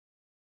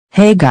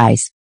Hey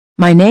guys,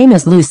 my name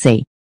is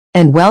Lucy,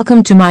 and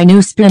welcome to my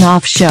new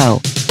spin-off show.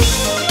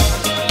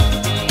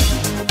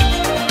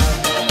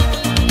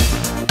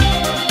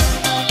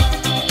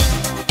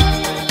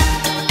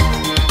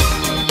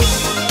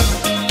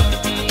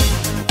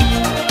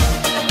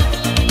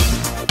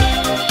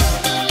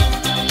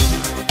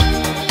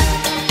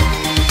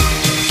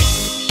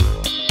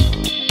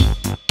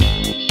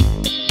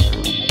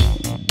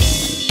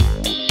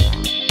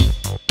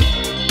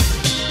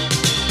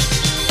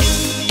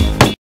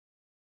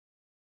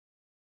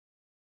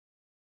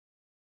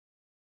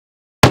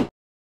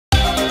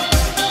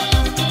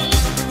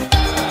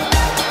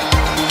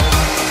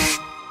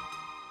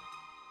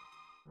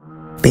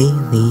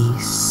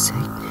 Bailey's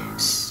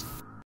sickness.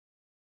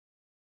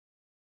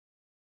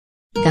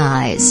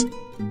 Guys,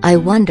 I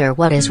wonder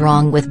what is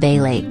wrong with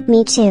Bailey.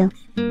 Me too.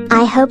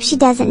 I hope she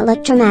doesn't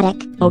look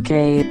dramatic.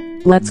 Okay,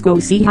 let's go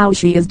see how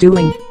she is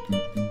doing.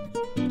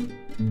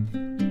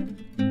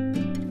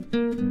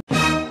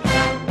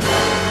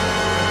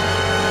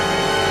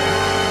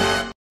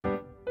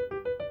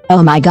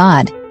 Oh my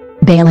god.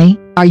 Bailey,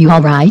 are you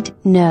alright?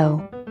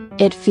 No.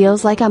 It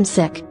feels like I'm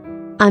sick.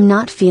 I'm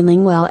not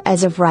feeling well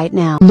as of right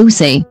now.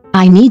 Lucy,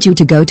 I need you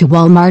to go to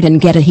Walmart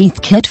and get a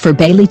Heath kit for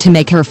Bailey to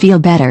make her feel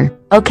better.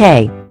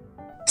 Okay.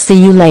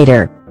 See you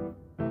later.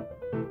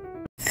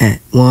 At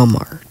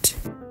Walmart.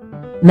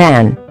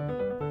 Man.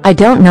 I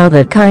don't know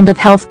the kind of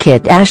health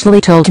kit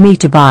Ashleey told me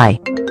to buy.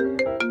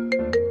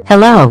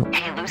 Hello?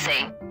 Hey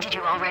Lucy, did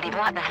you already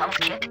bought the health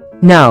kit?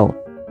 No.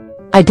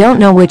 I don't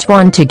know which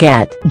one to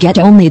get. Get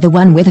only the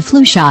one with a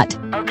flu shot.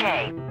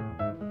 Okay.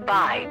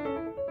 Bye.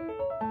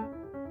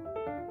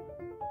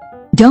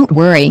 Don't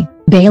worry,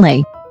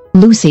 Bailey.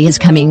 Lucy is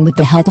coming with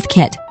the health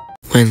kit.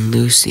 When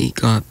Lucy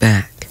got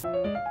back.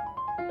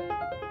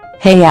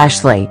 Hey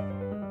Ashleey.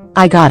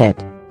 I got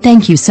it.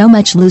 Thank you so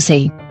much,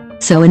 Lucy.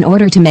 So in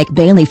order to make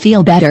Bailey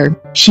feel better,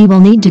 she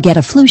will need to get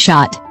a flu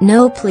shot.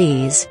 No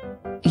please.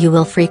 You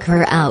will freak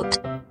her out.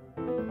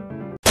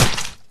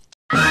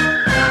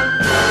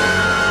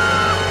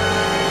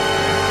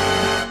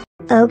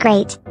 Oh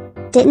great.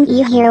 Didn't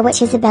you hear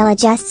what Isabella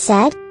just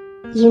said?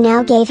 You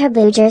now gave her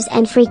boogers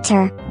and freaked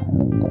her.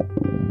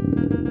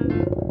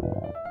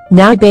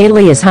 Now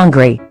Bailey is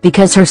hungry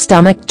because her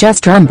stomach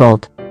just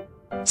rumbled.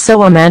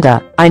 So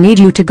Amanda, I need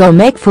you to go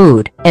make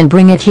food and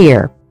bring it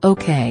here.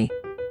 Okay.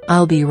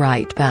 I'll be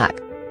right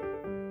back.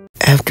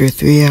 After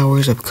 3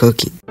 hours of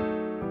cooking.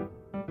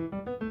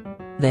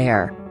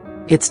 There.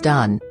 It's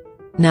done.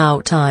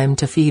 Now time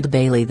to feed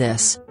Bailey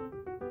this.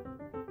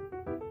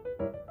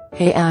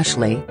 Hey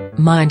Ashleigh,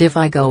 mind if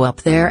I go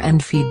up there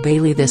and feed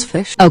Bailey this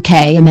fish?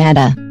 Okay,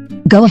 Amanda.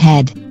 Go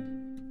ahead.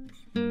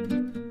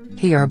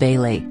 Here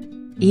Bailey.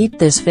 Eat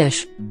this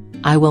fish.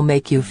 I will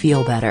make you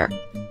feel better.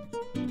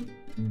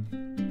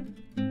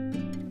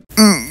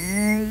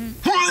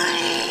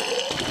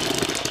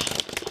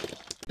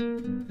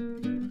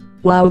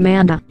 Wow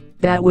Amanda,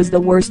 that was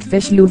the worst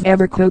fish you've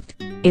ever cooked.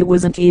 It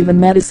wasn't even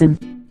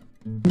medicine.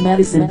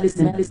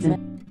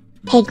 Medicine.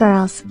 Hey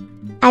girls.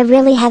 I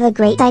really have a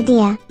great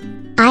idea.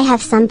 I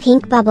have some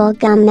pink bubble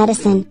gum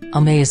medicine.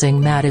 Amazing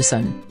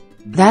Madison.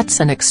 That's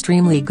an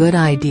extremely good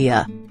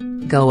idea.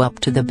 Go up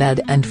to the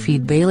bed and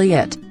feed Bailey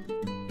it.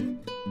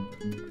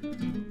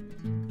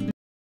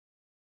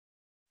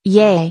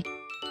 Yay.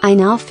 I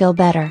now feel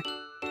better.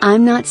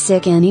 I'm not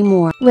sick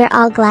anymore. We're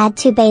all glad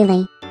to,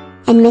 Bailey.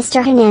 And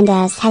Mr.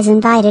 Hernandez has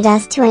invited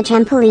us to a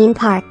trampoline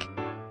park.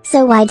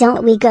 So why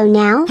don't we go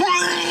now?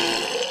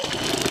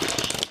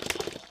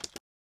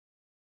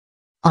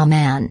 Aw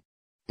man.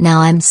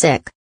 Now I'm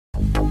sick.